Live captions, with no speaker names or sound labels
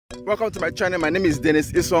Welcome to my channel. My name is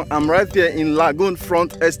Dennis Ison. I'm right here in Lagoon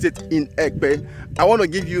Front Estate in Epe. I want to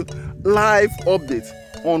give you live update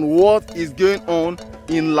on what is going on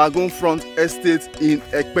in Lagoon Front Estate in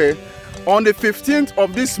Epe. On the 15th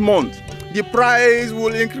of this month, the price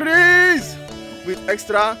will increase with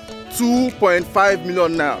extra 2.5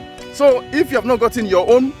 million now. So if you have not gotten your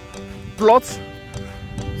own plot,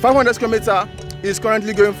 500 square meter is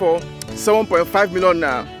currently going for 7.5 million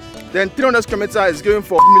naira. Then 300 square meter is going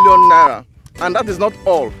for million naira. And that is not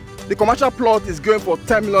all. The commercial plot is going for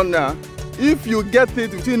 10 million naira. If you get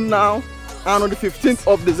it between now and on the 15th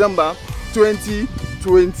of December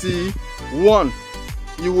 2021,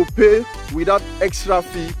 you will pay without extra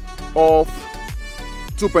fee of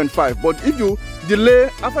 2.5. But if you delay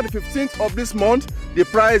after the 15th of this month, the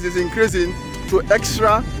price is increasing to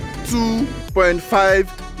extra 2.5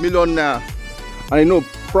 million naira. And I know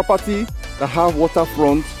property that have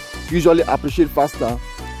waterfront usually appreciate faster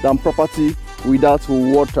than property without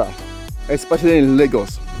water, especially in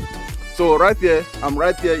Lagos. So right here, I'm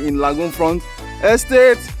right here in Lagoon Front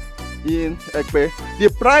Estate in Epe. The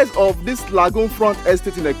price of this Lagoon Front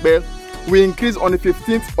Estate in Epe will increase on the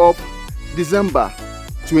 15th of December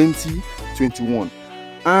 2021.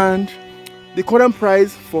 And the current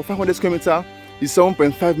price for 500 square meter is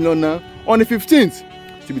 7.5 million naira. On the 15th,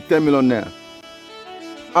 it will be 10 million naira.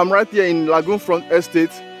 I'm right here in Lagoon Front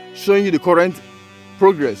Estate showing you the current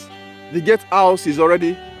progress. The gate house is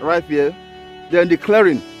already right here. Then the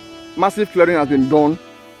clearing, massive clearing has been done.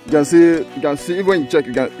 You can see even when you check,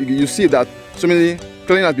 you see that so many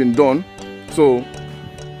clearing has been done. So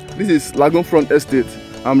this is Lagoon Front Estate.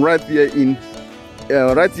 I'm right here in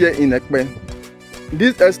Epe.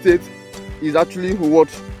 This estate is actually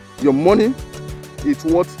worth your money. It's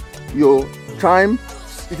worth your time.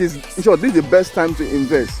 It is, in short, this is the best time to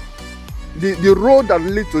invest. The road that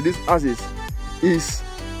leads to these houses is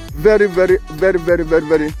very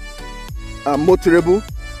motorable.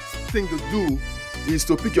 Thing to do is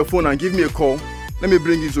to pick your phone and give me a call. Let me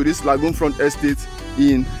bring you to this Lagoon Front Estate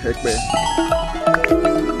in Epe.